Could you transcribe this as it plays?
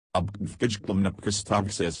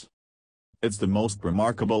It's the most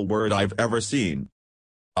remarkable word I've ever seen.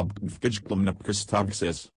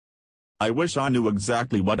 I wish I knew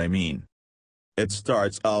exactly what I mean. It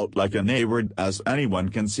starts out like an A word as anyone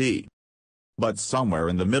can see. But somewhere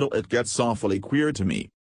in the middle it gets awfully queer to me.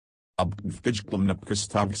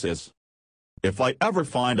 If I ever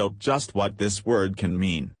find out just what this word can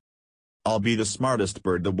mean, I'll be the smartest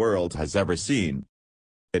bird the world has ever seen.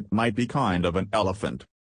 It might be kind of an elephant,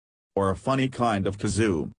 or a funny kind of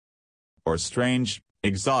kazoo, or strange,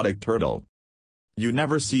 exotic turtle you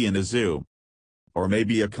never see in a zoo, or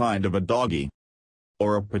maybe a kind of a doggy,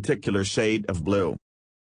 or a particular shade of blue,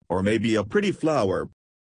 or maybe a pretty flower.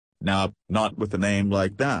 Now, not with a name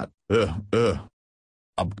like that.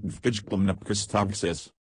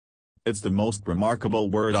 It's the most remarkable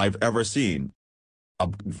word I've ever seen.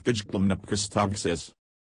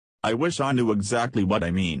 I wish I knew exactly what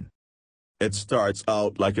I mean. It starts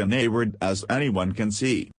out like an A word as anyone can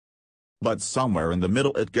see. But somewhere in the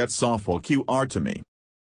middle it gets awful QR to me.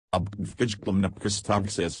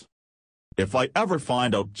 If I ever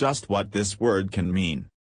find out just what this word can mean,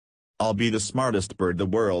 I'll be the smartest bird the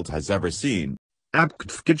world has ever seen.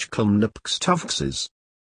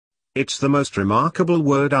 It's the most remarkable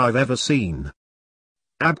word I've ever seen.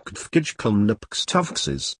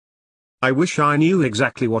 I wish I knew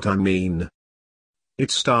exactly what I mean.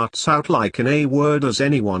 It starts out like an A word as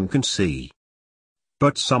anyone can see.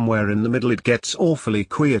 But somewhere in the middle it gets awfully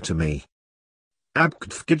queer to me.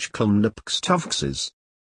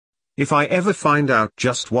 If I ever find out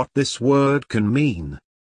just what this word can mean,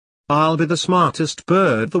 I'll be the smartest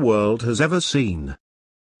bird the world has ever seen.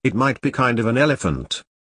 It might be kind of an elephant,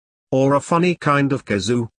 or a funny kind of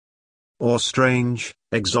kazoo, or strange,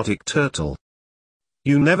 exotic turtle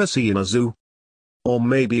you never see in a zoo, or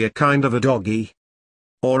maybe a kind of a doggy,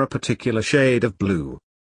 or a particular shade of blue,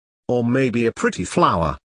 or maybe a pretty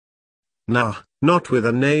flower. Nah, not with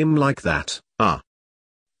a name like that.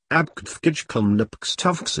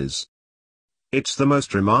 It's the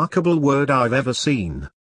most remarkable word I've ever seen.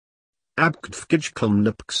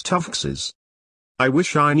 I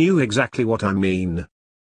wish I knew exactly what I mean.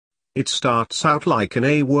 It starts out like an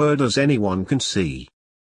A word as anyone can see.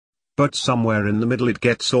 But somewhere in the middle it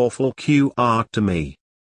gets awful QR to me.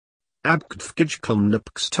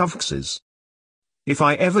 If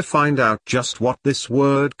I ever find out just what this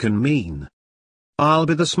word can mean, I'll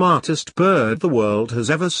be the smartest bird the world has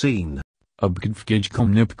ever seen.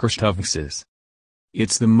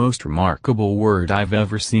 It's the most remarkable word I've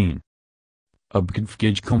ever seen.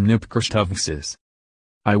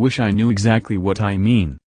 I wish I knew exactly what I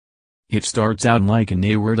mean. It starts out like an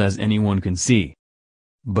A word as anyone can see.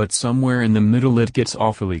 But somewhere in the middle it gets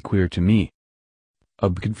awfully queer to me.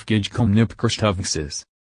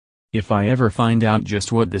 If I ever find out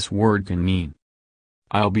just what this word can mean,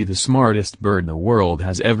 I'll be the smartest bird the world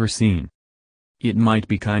has ever seen. It might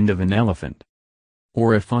be kind of an elephant,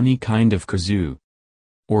 or a funny kind of kazoo,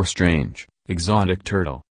 or strange, exotic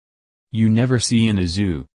turtle you never see in a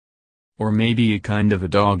zoo, or maybe a kind of a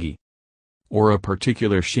doggy, or a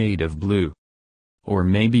particular shade of blue, or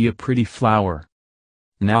maybe a pretty flower.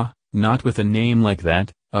 Nah, not with a name like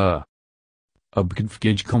that.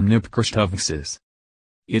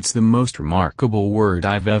 It's the most remarkable word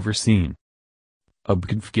I've ever seen.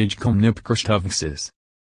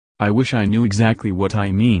 I wish I knew exactly what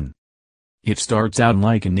I mean. It starts out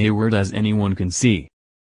like an A word as anyone can see.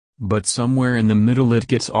 But somewhere in the middle it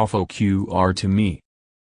gets awful QR to me.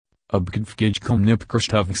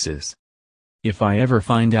 If I ever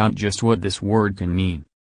find out just what this word can mean,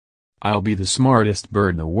 I'll be the smartest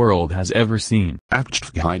bird the world has ever seen.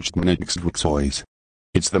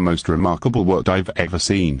 It's the most remarkable word I've ever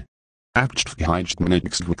seen.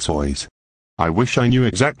 I wish I knew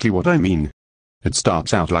exactly what I mean. It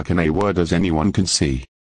starts out like an A word as anyone can see.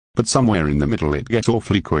 But somewhere in the middle it gets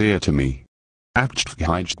awfully queer to me.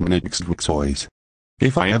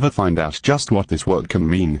 If I ever find out just what this word can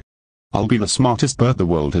mean, I'll be the smartest bird the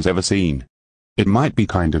world has ever seen. It might be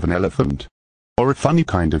kind of an elephant, or a funny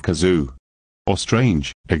kind of kazoo, or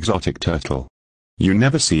strange, exotic turtle you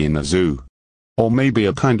never see in a zoo, or maybe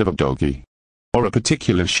a kind of a doggy, or a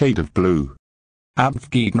particular shade of blue.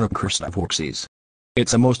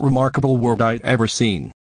 It's the most remarkable word I've ever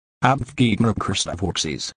seen.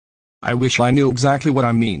 I wish I knew exactly what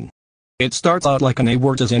I mean. It starts out like an A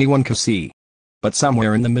word as anyone can see. But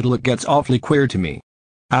somewhere in the middle it gets awfully queer to me.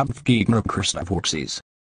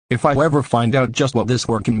 If I ever find out just what this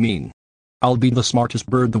word can mean, I'll be the smartest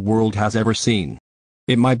bird the world has ever seen.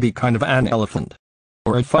 It might be kind of an elephant,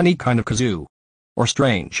 or a funny kind of kazoo, or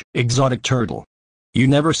strange, exotic turtle you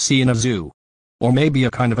never see in a zoo, or maybe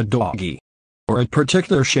a kind of a doggy, or a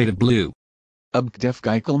particular shade of blue.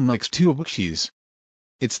 Abgdefgeikelmix2wxes.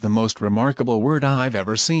 It's the most remarkable word I've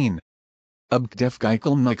ever seen.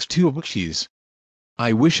 Abgdefgeikelmix2wxes.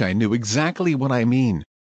 I wish I knew exactly what I mean.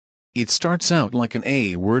 It starts out like an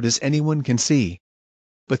A word as anyone can see.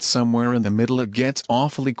 But somewhere in the middle it gets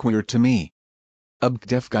awfully queer to me.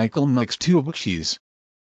 Abgdefgeikelmix2wxes.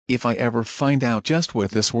 If I ever find out just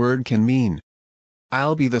what this word can mean,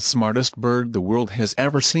 I'll be the smartest bird the world has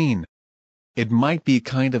ever seen. It might be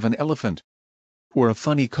kind of an elephant, or a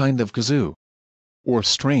funny kind of kazoo, or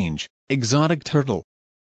strange, exotic turtle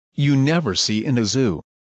you never see in a zoo,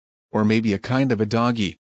 or maybe a kind of a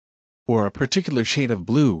doggy, or a particular shade of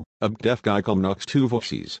blue.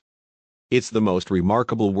 Abgdefgeikelmix2wxes. It's the most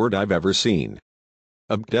remarkable word I've ever seen.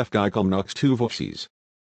 Abgdefgeikelmix2wxes.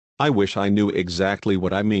 I wish I knew exactly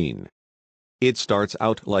what I mean. It starts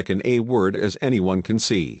out like an A word as anyone can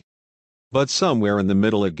see. But somewhere in the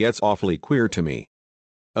middle it gets awfully queer to me.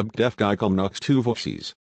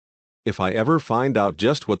 Abgdefgeikelmix2wxes. If I ever find out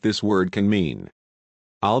just what this word can mean,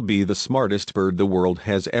 I'll be the smartest bird the world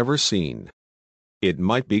has ever seen. It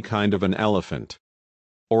might be kind of an elephant,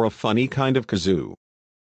 or a funny kind of kazoo,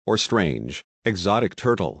 or strange, exotic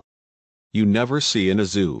turtle you never see in a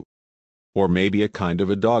zoo, or maybe a kind of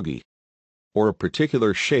a doggy, or a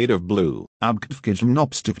particular shade of blue.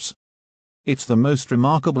 Abgdefgeikelmix2wxes. It's the most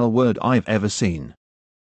remarkable word I've ever seen.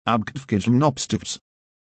 Abgdefgeikelmix2wxes.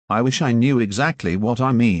 I wish I knew exactly what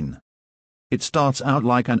I mean. It starts out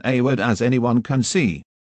like an A word as anyone can see.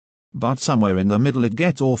 But somewhere in the middle it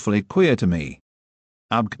gets awfully queer to me.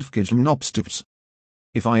 Abgdefgeikelmix2wxes.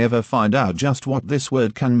 If I ever find out just what this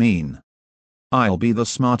word can mean, I'll be the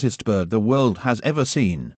smartest bird the world has ever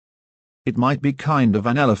seen. It might be kind of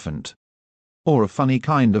an elephant, or a funny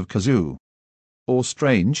kind of kazoo, or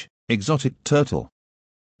strange, exotic turtle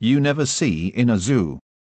you never see in a zoo,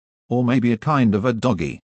 or maybe a kind of a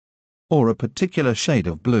doggy, or a particular shade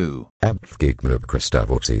of blue.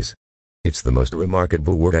 Abgdefgeikelmix2wxes. It's the most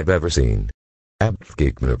remarkable word I've ever seen.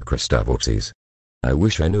 Abgdefgeikelmix2wxes. I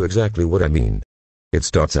wish I knew exactly what I mean. It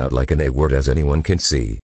starts out like an A word as anyone can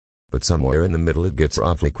see. But somewhere in the middle it gets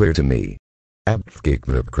awfully queer to me.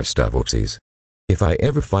 Abgdefgeikelmix2wxes. If I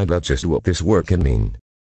ever find out just what this word can mean,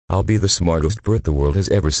 I'll be the smartest bird the world has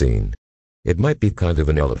ever seen. It might be kind of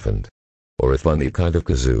an elephant, or a funny kind of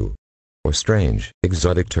kazoo, or strange,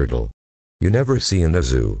 exotic turtle you never see in a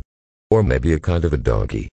zoo, or maybe a kind of a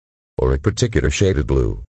doggy, or a particular shade of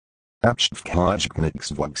blue.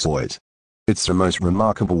 Abgdefgeikelmix2wxes. It's the most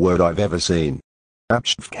remarkable word I've ever seen.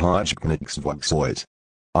 Abgdefgeikelmix2wxes.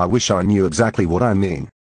 I wish I knew exactly what I mean.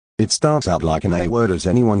 It starts out like an A word as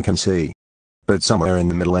anyone can see. But somewhere in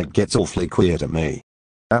the middle it gets awfully queer to me.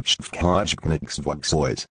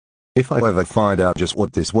 Abgdefgeikelmix2wxes. If I ever find out just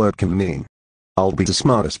what this word can mean, I'll be the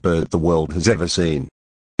smartest bird the world has ever seen.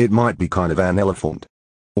 It might be kind of an elephant,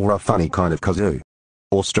 or a funny kind of kazoo,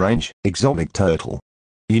 or strange, exotic turtle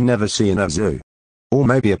you never see in a zoo, or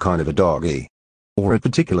maybe a kind of a doggy, or a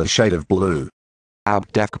particular shade of blue.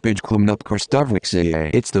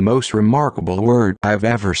 Abgdefgeikelmix2wxes. It's the most remarkable word I've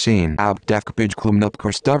ever seen.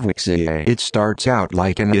 Abgdefgeikelmix2wxes. It starts out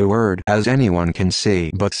like an A word as anyone can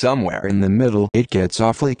see, but somewhere in the middle it gets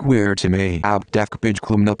awfully queer to me.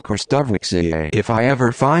 Abgdefgeikelmix2wxes. If I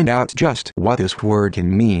ever find out just what this word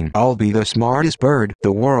can mean, I'll be the smartest bird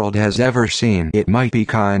the world has ever seen. It might be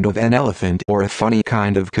kind of an elephant, or a funny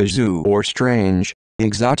kind of kazoo, or strange,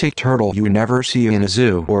 exotic turtle you never see in a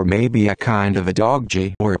zoo, or maybe a kind of a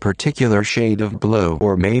doggy, or a particular shade of blue,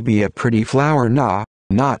 or maybe a pretty flower. Not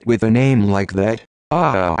with a name like that.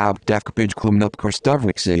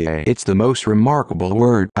 Abgdefgeikelmix2wxes. It's the most remarkable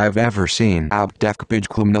word I've ever seen.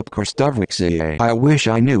 Abgdefgeikelmix2wxes. I wish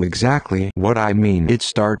I knew exactly what I mean. It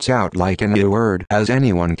starts out like an A word as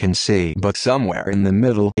anyone can see, but somewhere in the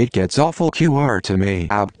middle it gets awful queer to me.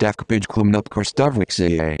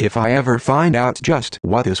 Abgdefgeikelmix2wxes. If I ever find out just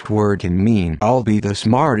what this word can mean, I'll be the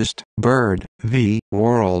smartest bird the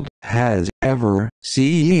world has ever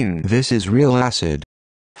seen. This is real acid.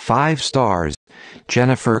 5 stars.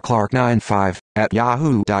 Jennifer Clark 95 at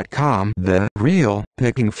yahoo.com. The real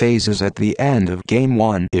picking phases at the end of game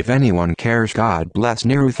 1. If anyone cares, God bless.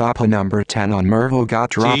 Niruthapa number 10 on Merville got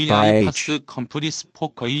dropped by H. 파스 컴프리스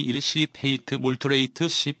포커이 일시 페이트 몰트레이트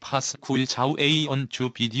시 파스 9일 좌우 A 언주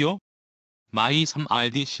비디오 마이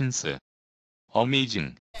 3RD 신스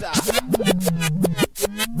어메이징.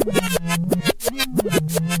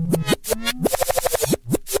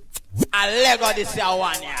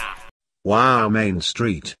 Wow, Main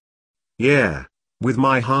Street. Yeah, with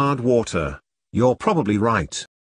my hard water, you're probably right.